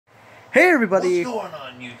Hey everybody, what's going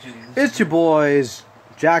on YouTube? it's your boys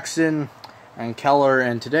Jackson and Keller,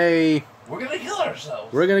 and today we're gonna kill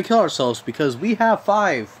ourselves. We're gonna kill ourselves because we have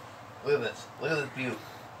 5 Look at this view.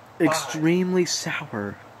 extremely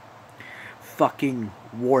sour fucking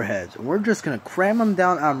warheads, and we're just gonna cram them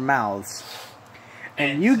down our mouths,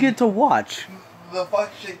 and you get to watch the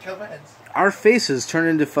fuck shit commence. Our faces turn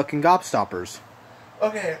into fucking gobstoppers.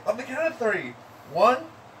 Okay, on the count of 3. 1,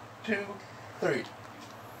 2, 3.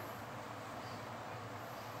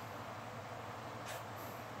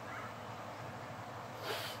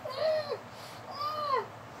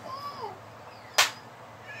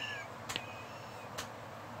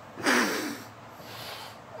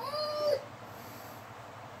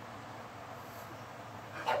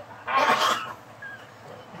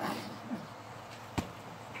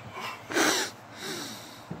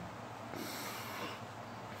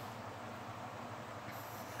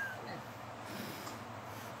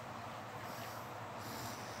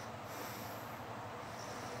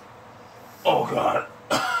 Oh God.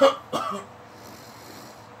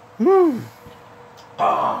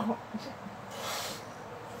 Oh.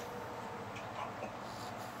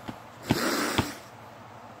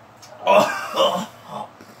 Oh.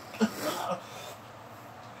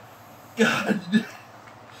 God.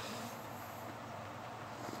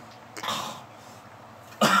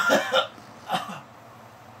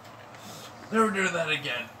 Never do that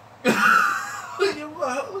again. Look at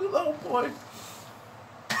the whole point.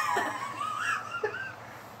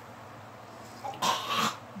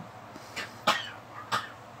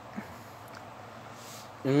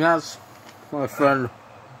 And that's, my friend,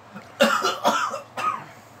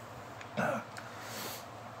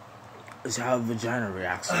 is how a vagina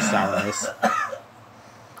reacts to sourness.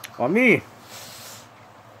 Well, me,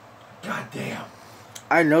 God damn,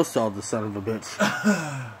 I no-sell the son of a bitch.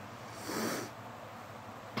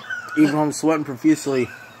 Even though I'm sweating profusely,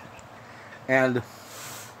 and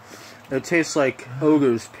it tastes like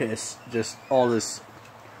ogre's piss, just all this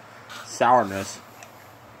sourness.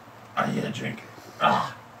 I need a drink.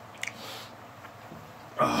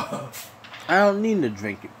 I don't need to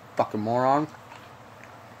drink, you fucking moron.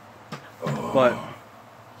 But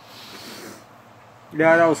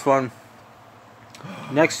yeah, that was fun.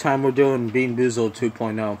 Next time we're doing Bean Boozled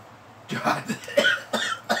 2.0. God.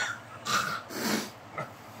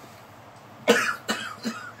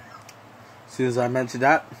 As soon as I mentioned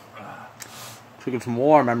that, triggered some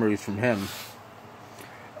more memories from him.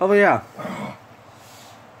 Oh yeah.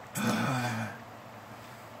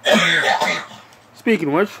 Speaking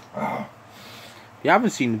of which, if you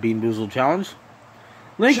haven't seen the Bean Boozled challenge,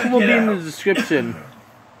 link will be in the description.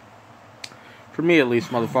 For me at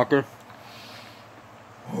least, motherfucker.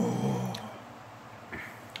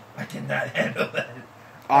 I cannot handle that.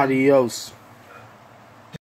 Adios.